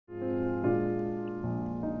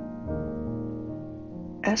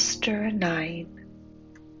Esther 9.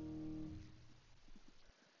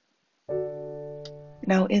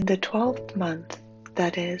 Now in the 12th month,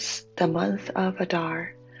 that is, the month of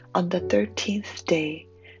Adar, on the 13th day,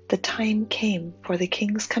 the time came for the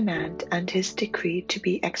king's command and his decree to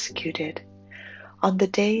be executed. On the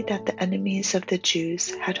day that the enemies of the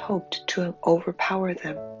Jews had hoped to overpower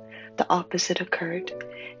them, the opposite occurred,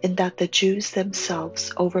 in that the Jews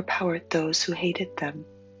themselves overpowered those who hated them.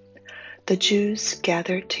 The Jews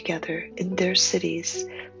gathered together in their cities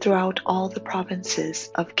throughout all the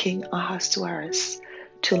provinces of King Ahasuerus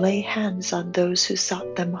to lay hands on those who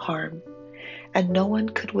sought them harm, and no one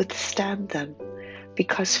could withstand them,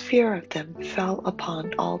 because fear of them fell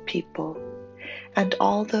upon all people. And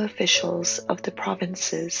all the officials of the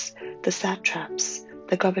provinces, the satraps,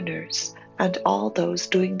 the governors, and all those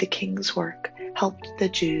doing the king's work helped the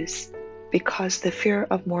Jews, because the fear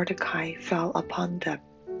of Mordecai fell upon them.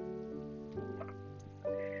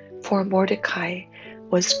 For Mordecai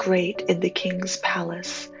was great in the king's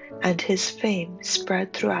palace, and his fame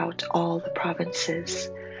spread throughout all the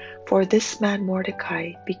provinces. For this man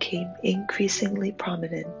Mordecai became increasingly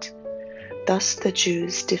prominent. Thus the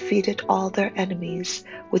Jews defeated all their enemies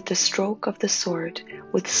with the stroke of the sword,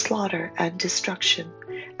 with slaughter and destruction,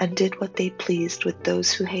 and did what they pleased with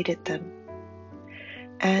those who hated them.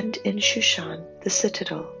 And in Shushan, the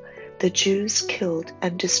citadel, the Jews killed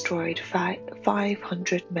and destroyed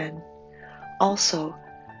 500 men. Also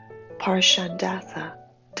Parshandatha,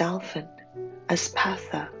 Dalphon,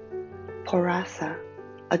 Aspatha, Poratha,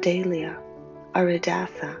 Adalia,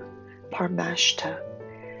 Aridatha, Parmashta,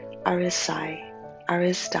 Arisai,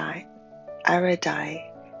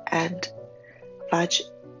 Aridai, and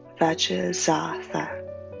Vajazatha.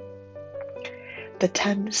 The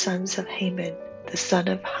 10 sons of Haman, the son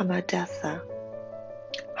of Hamadatha,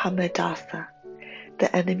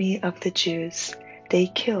 the enemy of the Jews, they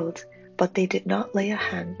killed, but they did not lay a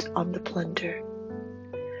hand on the plunder.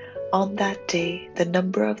 On that day, the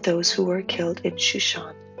number of those who were killed in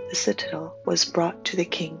Shushan, the citadel, was brought to the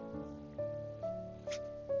king.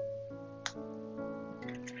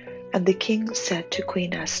 And the king said to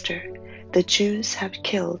Queen Esther, "The Jews have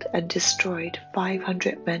killed and destroyed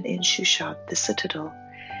 500 men in Shushan, the citadel,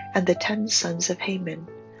 and the 10 sons of Haman.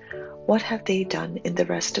 What have they done in the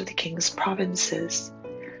rest of the king's provinces?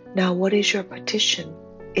 Now what is your petition?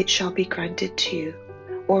 It shall be granted to you.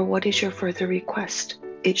 Or what is your further request?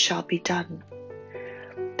 It shall be done."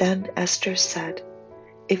 Then Esther said,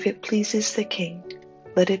 "If it pleases the king,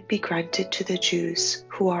 let it be granted to the Jews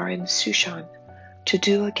who are in Shushan to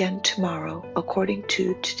do again tomorrow according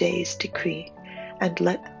to today's decree, and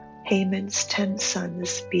let Haman's 10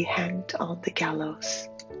 sons be hanged on the gallows."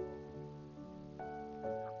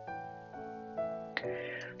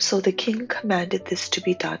 So the king commanded this to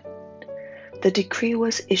be done. The decree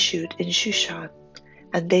was issued in Shushan,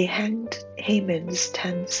 and they hanged Haman's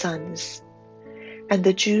 10 sons. And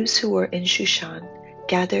the Jews who were in Shushan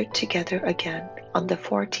gathered together again on the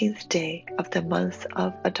 14th day of the month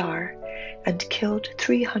of Adar, and killed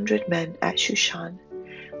 300 men at Shushan,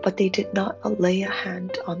 but they did not lay a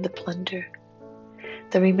hand on the plunder.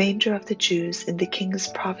 The remainder of the Jews in the king's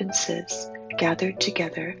provinces gathered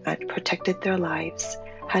together and protected their lives,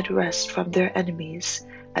 had rest from their enemies,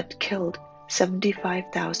 and killed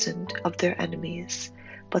 75,000 of their enemies,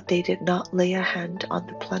 but they did not lay a hand on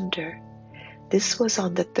the plunder. This was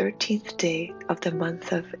on the 13th day of the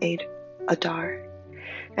month of Adar.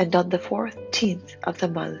 And on the 14th of the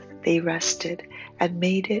month they rested, and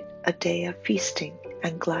made it a day of feasting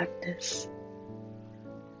and gladness.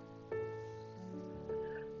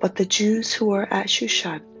 But the Jews who were at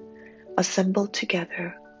Shushan assembled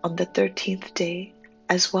together on the 13th day,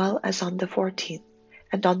 as well as on the 14th,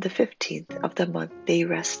 and on the 15th of the month they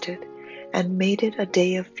rested, and made it a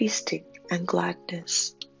day of feasting and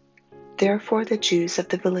gladness. Therefore the Jews of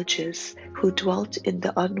the villages who dwelt in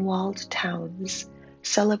the unwalled towns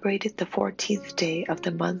celebrated the 14th day of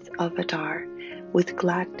the month of Adar with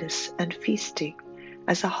gladness and feasting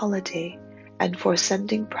as a holiday, and for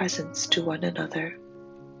sending presents to one another.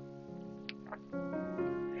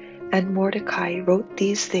 And Mordecai wrote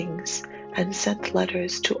these things and sent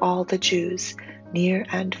letters to all the Jews, near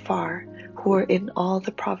and far, who were in all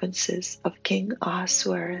the provinces of King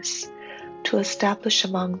Ahasuerus, to establish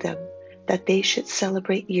among them that they should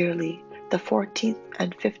celebrate yearly the 14th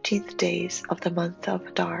and 15th days of the month of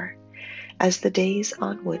Adar, as the days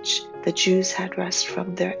on which the Jews had rest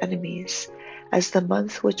from their enemies, as the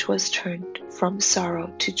month which was turned from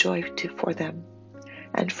sorrow to joy for them,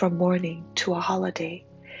 and from mourning to a holiday,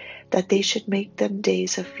 that they should make them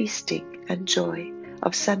days of feasting and joy,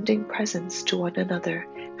 of sending presents to one another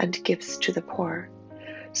and gifts to the poor,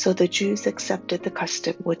 So the Jews accepted the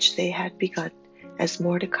custom which they had begun, as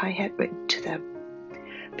Mordecai had written to them.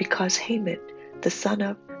 Because Haman, the son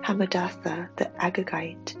of Hammedatha the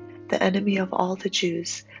Agagite, the enemy of all the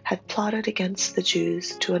Jews, had plotted against the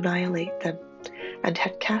Jews to annihilate them, and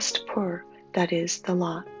had cast pur, that is, the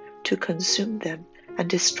lot, to consume them and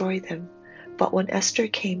destroy them. But when Esther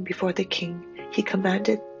came before the king, he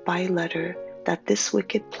commanded by letter that this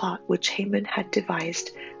wicked plot which Haman had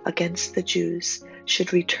devised against the Jews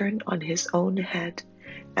should return on his own head,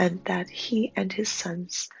 and that he and his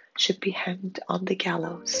sons should be hanged on the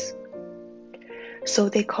gallows. So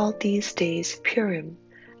they called these days Purim,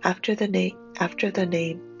 after the name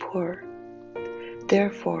Pur.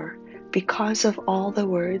 Therefore, because of all the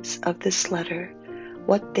words of this letter,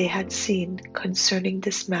 what they had seen concerning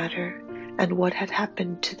this matter, and what had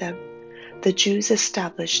happened to them, the Jews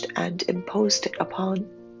established and imposed it upon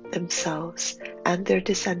themselves and their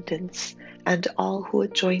descendants and all who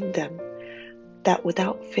had joined them, that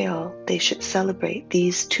without fail they should celebrate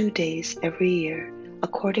these 2 days every year,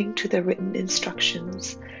 according to the written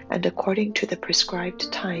instructions and according to the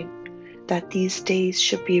prescribed time, that these days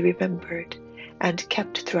should be remembered and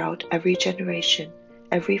kept throughout every generation,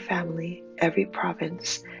 every family, every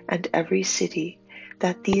province, and every city,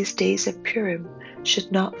 that these days of Purim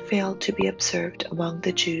should not fail to be observed among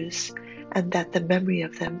the Jews, and that the memory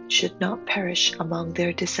of them should not perish among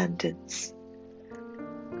their descendants.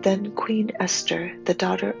 Then Queen Esther, the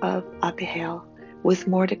daughter of Abihail, with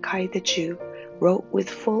Mordecai the Jew, wrote with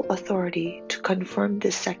full authority to confirm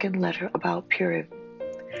this second letter about Purim.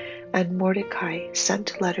 And Mordecai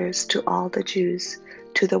sent letters to all the Jews,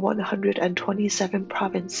 to the 127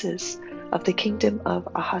 provinces of the kingdom of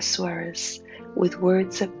Ahasuerus, with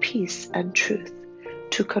words of peace and truth,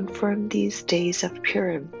 to confirm these days of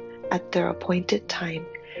Purim at their appointed time,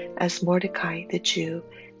 as Mordecai the Jew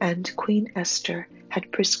and Queen Esther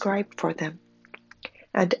had prescribed for them,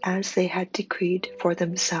 and as they had decreed for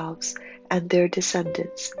themselves and their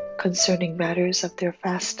descendants concerning matters of their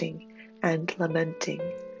fasting and lamenting.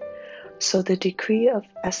 So the decree of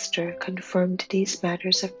Esther confirmed these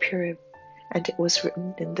matters of Purim, and it was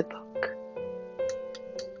written in the book.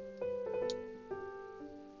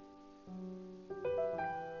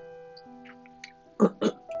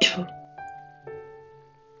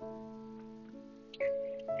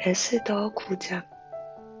 에스더 9장.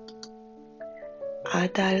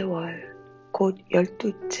 아달월 곧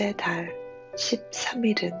 12째 달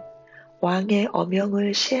 13일은 왕의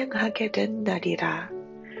어명을 시행하게 된 날이라.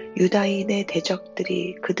 유다인의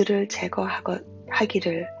대적들이 그들을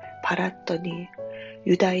제거하기를 바랐더니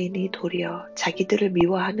유다인이 도리어 자기들을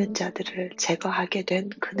미워하는 자들을 제거하게 된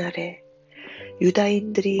그날에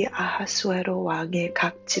유다인들이 아하수에로 왕의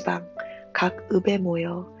각 지방, 각 읍에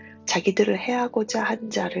모여 자기들을 해하고자 한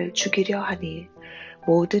자를 죽이려 하니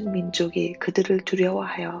모든 민족이 그들을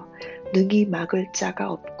두려워하여 능히 막을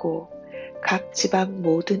자가 없고 각 지방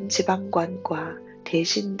모든 지방관과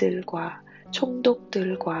대신들과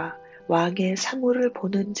총독들과 왕의 사물을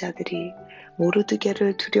보는 자들이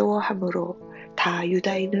모르드게를 두려워함으로 다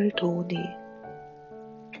유다인을 도우니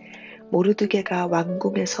모르드게가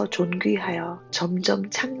왕궁에서 존귀하여 점점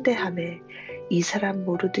창대함에 이 사람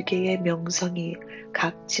모르드게의 명성이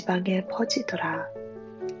각 지방에 퍼지더라.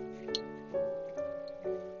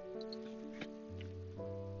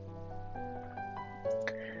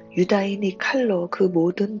 유다인이 칼로 그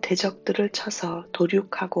모든 대적들을 쳐서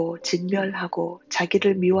도륙하고 진멸하고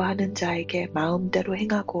자기를 미워하는 자에게 마음대로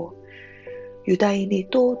행하고 유다인이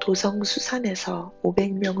또 도성 수산에서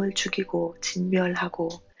 500명을 죽이고 진멸하고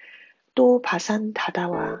또 바산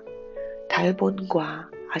다다와 달본과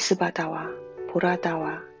아스바다와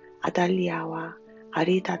보라다와 아달리아와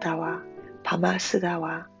아리다다와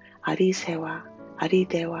바마스다와 아리세와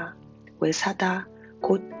아리데와 외사다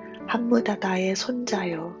곧 함무다다의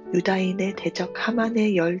손자여 유다인의 대적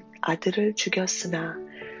하만의 10 아들을 죽였으나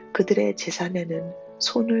그들의 재산에는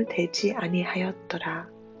손을 대지 아니하였더라.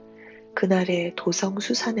 그날에 도성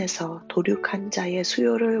수산에서 도륙한 자의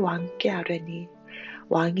수요를 왕께 아뢰니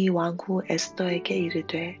왕이 왕후 에스더에게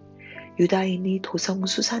이르되 유다인이 도성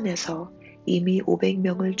수산에서 이미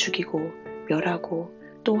 500명을 죽이고 멸하고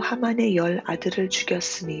또 하만의 10 아들을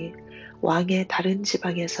죽였으니 왕의 다른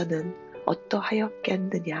지방에서는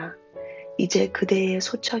어떠하였겠느냐. 이제 그대의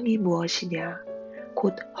소청이 무엇이냐.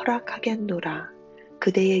 곧 허락하겠노라.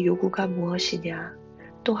 그대의 요구가 무엇이냐.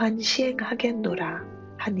 또한 시행하겠노라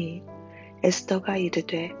하니 에스더가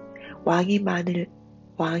이르되 왕이 만일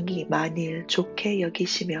좋게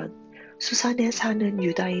여기시면 수산에 사는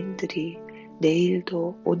유다인들이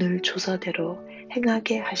내일도 오늘 조서대로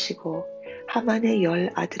행하게 하시고 하만의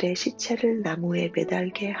 10 아들의 시체를 나무에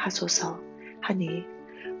매달게 하소서 하니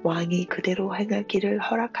왕이 그대로 행하기를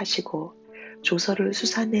허락하시고 조서를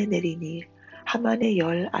수산에 내리니 하만의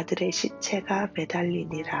 10 아들의 시체가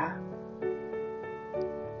매달리니라.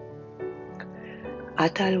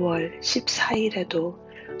 아달월 14일에도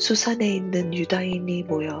수산에 있는 유다인이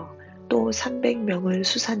모여 또 300명을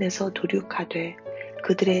수산에서 도륙하되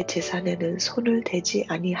그들의 제산에는 손을 대지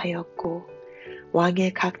아니하였고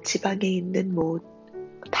왕의 각 지방에 있는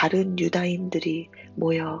다른 유다인들이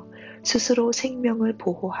모여 스스로 생명을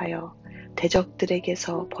보호하여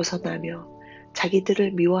대적들에게서 벗어나며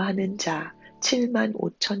자기들을 미워하는 자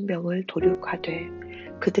 75,000명을 도륙하되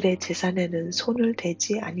그들의 제산에는 손을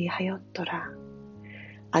대지 아니하였더라.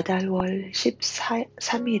 아달월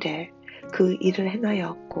 13일에 그 일을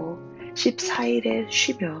행하였고 14일에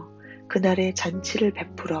쉬며 그날에 잔치를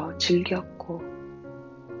베풀어 즐겼고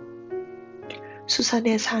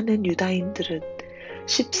수산에 사는 유다인들은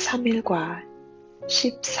 13일과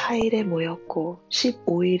 14일에 모였고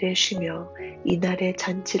 15일에 쉬며 이날에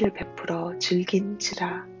잔치를 베풀어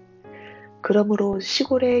즐긴지라. 그러므로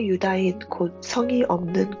시골의 유다인 곧 성이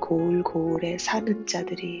없는 고을고을에 사는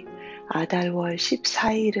자들이 아달월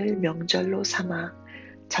 14일을 명절로 삼아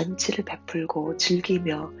잔치를 베풀고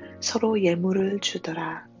즐기며 서로 예물을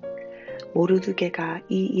주더라. 모르드게가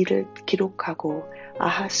이 일을 기록하고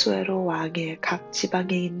아하수에로 왕의 각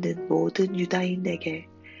지방에 있는 모든 유다인에게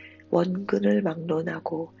원근을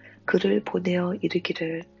막론하고 글을 보내어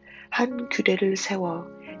이르기를 한 규례를 세워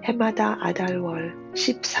해마다 아달월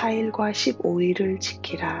 14일과 15일을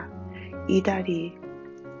지키라.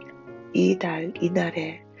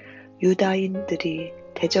 이날에 유다인들이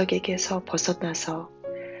대적에게서 벗어나서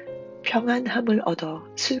평안함을 얻어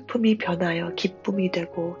슬픔이 변하여 기쁨이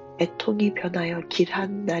되고 애통이 변하여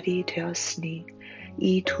길한 날이 되었으니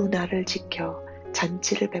이 2날을 지켜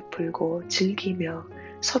잔치를 베풀고 즐기며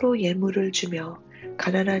서로 예물을 주며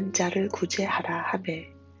가난한 자를 구제하라 하매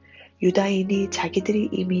유다인이 자기들이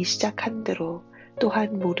이미 시작한 대로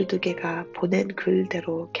또한 모르드게가 보낸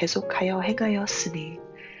글대로 계속하여 행하였으니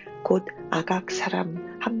곧 아각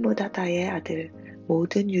사람 함므다다의 아들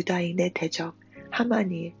모든 유다인의 대적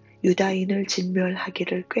하만이 유다인을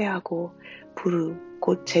진멸하기를 꾀하고 부르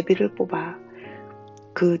곧 제비를 뽑아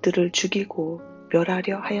그들을 죽이고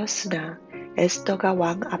멸하려 하였으나 에스더가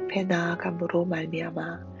왕 앞에 나아감으로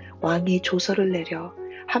말미암아 왕이 조서를 내려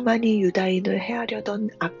하만이 유다인을 해하려던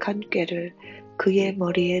악한 꾀를 그의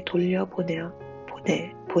머리에 돌려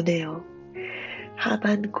보내어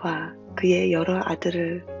하만과 그의 여러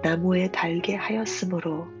아들을 나무에 달게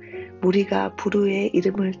하였으므로 무리가 부르의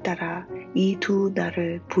이름을 따라 이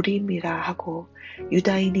 2날을 부림이라 하고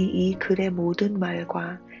유다인이 이 글의 모든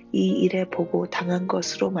말과 이 일에 보고 당한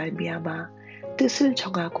것으로 말미암아 뜻을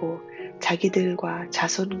정하고 자기들과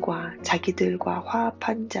자손과 자기들과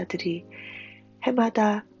화합한 자들이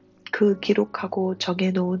해마다 그 기록하고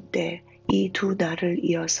정해놓은 때 이 2날을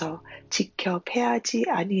이어서 지켜 패하지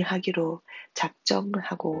아니하기로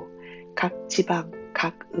작정하고 각 지방,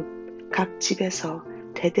 각 읍, 각 집에서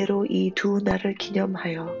대대로 이 2날을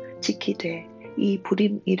기념하여 지키되 이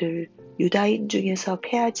부림일을 유다인 중에서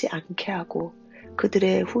패하지 않게 하고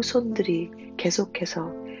그들의 후손들이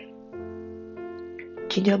계속해서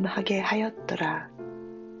기념하게 하였더라.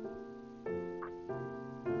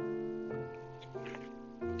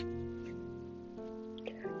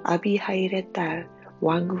 아비하일의 딸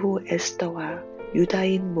왕후 에스더와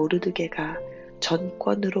유다인 모르드게가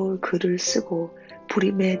전권으로 글을 쓰고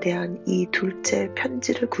부림에 대한 이 둘째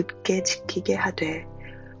편지를 굳게 지키게 하되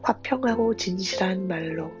화평하고 진실한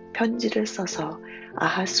말로 편지를 써서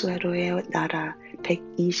아하수에로의 나라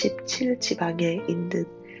 127지방에 있는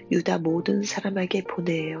유다 모든 사람에게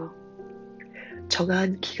보내어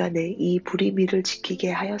정한 기간에 이 부림일을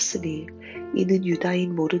지키게 하였으니 이는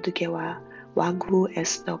유다인 모르드게와 왕후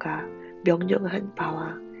에스더가 명령한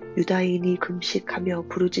바와 유다인이 금식하며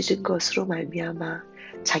부르짖은 것으로 말미암아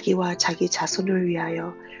자기와 자기 자손을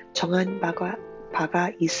위하여 정한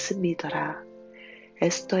바가 있음이더라.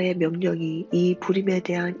 에스더의 명령이 이 부림에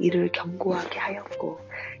대한 일을 경고하게 하였고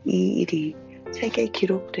이 일이 책에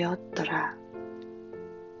기록되었더라.